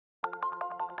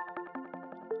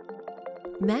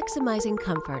Maximizing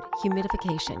comfort,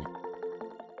 humidification.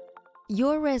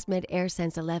 Your ResMed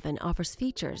AirSense 11 offers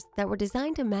features that were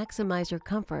designed to maximize your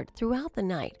comfort throughout the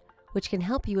night, which can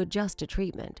help you adjust to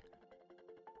treatment.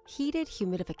 Heated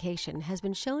humidification has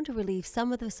been shown to relieve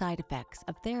some of the side effects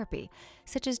of therapy,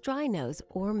 such as dry nose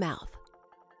or mouth.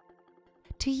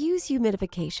 To use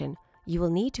humidification, you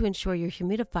will need to ensure your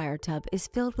humidifier tub is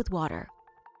filled with water.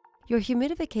 Your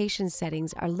humidification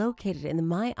settings are located in the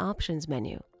My Options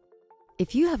menu.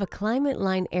 If you have a Climate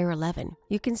Line Air 11,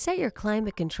 you can set your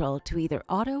climate control to either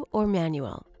auto or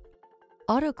manual.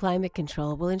 Auto climate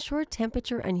control will ensure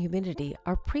temperature and humidity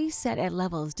are preset at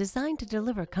levels designed to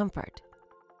deliver comfort.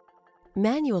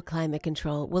 Manual climate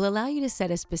control will allow you to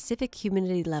set a specific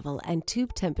humidity level and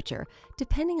tube temperature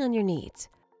depending on your needs.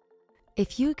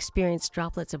 If you experience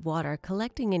droplets of water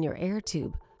collecting in your air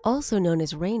tube, also known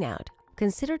as rainout,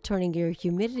 consider turning your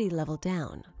humidity level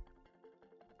down.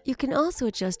 You can also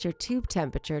adjust your tube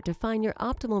temperature to find your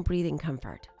optimal breathing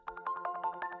comfort.